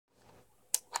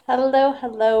Hello,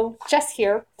 hello, Jess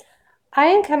here. I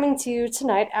am coming to you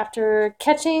tonight after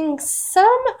catching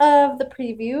some of the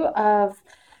preview of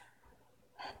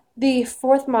the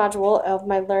fourth module of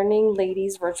my Learning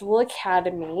Ladies Virtual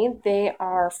Academy. They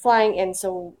are flying in,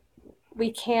 so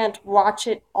we can't watch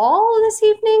it all this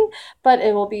evening, but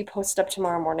it will be posted up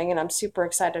tomorrow morning, and I'm super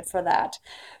excited for that.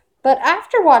 But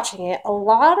after watching it, a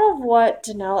lot of what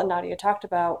Danelle and Nadia talked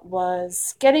about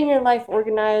was getting your life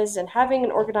organized and having an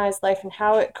organized life and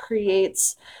how it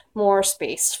creates more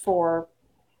space for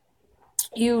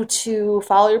you to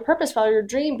follow your purpose, follow your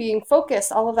dream, being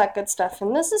focused, all of that good stuff.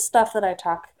 And this is stuff that I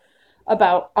talk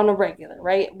about on a regular,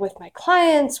 right? With my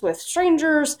clients, with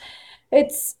strangers.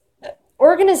 It's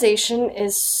Organization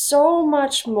is so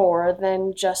much more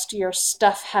than just your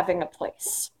stuff having a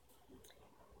place.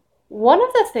 One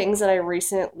of the things that I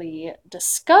recently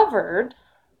discovered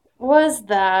was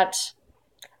that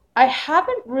I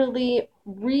haven't really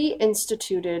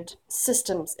reinstituted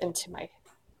systems into my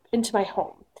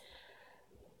home.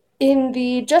 In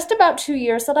the just about 2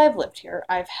 years that I've lived here,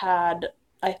 I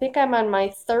think I'm on my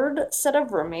third set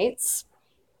of roommates.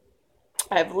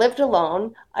 I've lived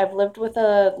alone. I've lived with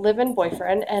a live-in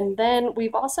boyfriend, and then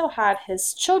we've also had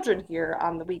his children here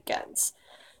on the weekends.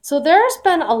 So there's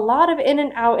been a lot of in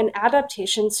and out and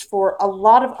adaptations for a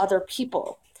lot of other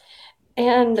people.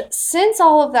 And since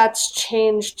all of that's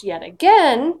changed yet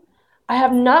again, I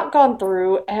have not gone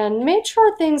through and made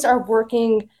sure things are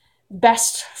working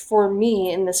best for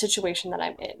me in the situation that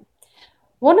I'm in.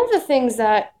 One of the things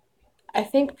that I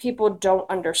think people don't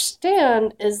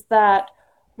understand is that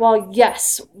while,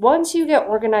 yes, once you get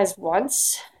organized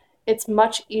once, it's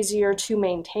much easier to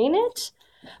maintain it,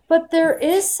 but there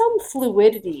is some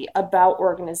fluidity about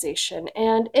organization,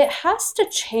 and it has to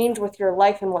change with your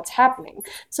life and what's happening.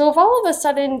 So if all of a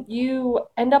sudden you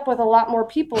end up with a lot more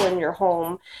people in your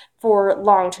home for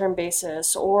long-term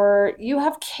basis, or you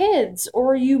have kids,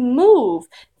 or you move,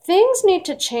 things need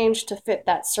to change to fit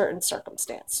that certain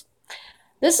circumstance.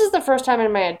 This is the first time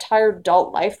in my entire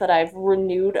adult life that I've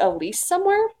renewed a lease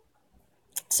somewhere.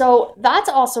 So that's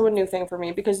also a new thing for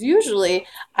me because usually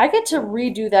I get to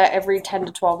redo that every 10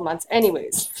 to 12 months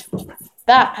anyways.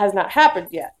 That has not happened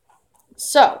yet.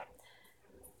 So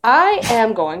I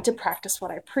am going to practice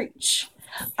what I preach.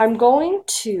 I'm going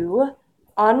to,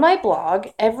 on my blog,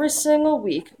 every single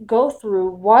week, go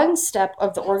through one step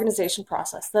of the organization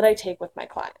process that I take with my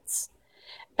clients.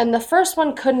 And the first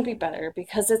one couldn't be better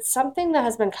because it's something that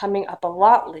has been coming up a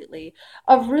lot lately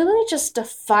of really just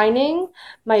defining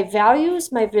my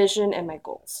values, my vision, and my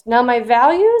goals. Now, my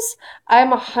values,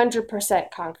 I'm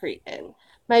 100% concrete in.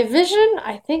 My vision,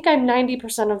 I think I'm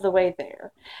 90% of the way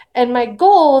there. And my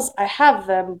goals, I have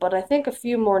them, but I think a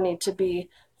few more need to be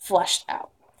fleshed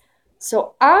out.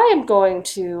 So I am going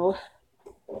to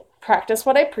practice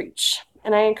what I preach,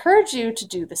 and I encourage you to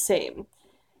do the same.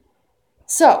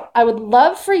 So I would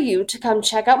love for you to come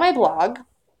check out my blog,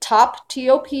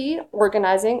 T-O-P,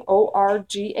 organizing,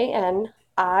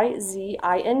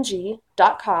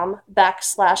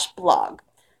 organizing.com/blog.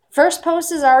 First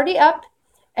post is already up,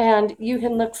 and you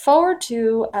can look forward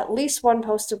to at least one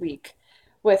post a week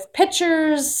with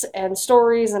pictures and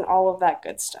stories and all of that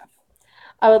good stuff.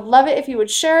 I would love it if you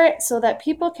would share it so that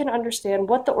people can understand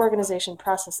what the organization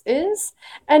process is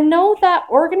and know that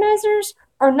organizers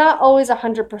are not always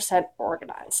 100%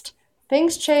 organized.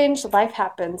 Things change, life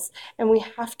happens, and we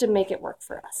have to make it work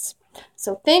for us.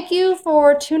 So thank you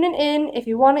for tuning in. If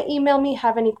you want to email me,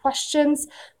 have any questions,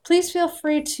 please feel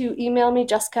free to email me,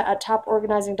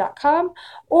 jessica@toporganizing.com,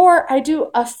 or I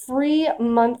do a free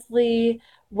monthly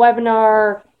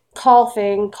webinar call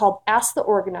thing called Ask the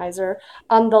Organizer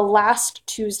on the last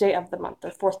Tuesday of the month,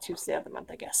 or fourth Tuesday of the month,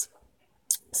 I guess.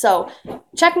 So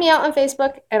check me out on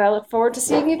Facebook, and I look forward to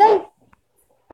seeing you then.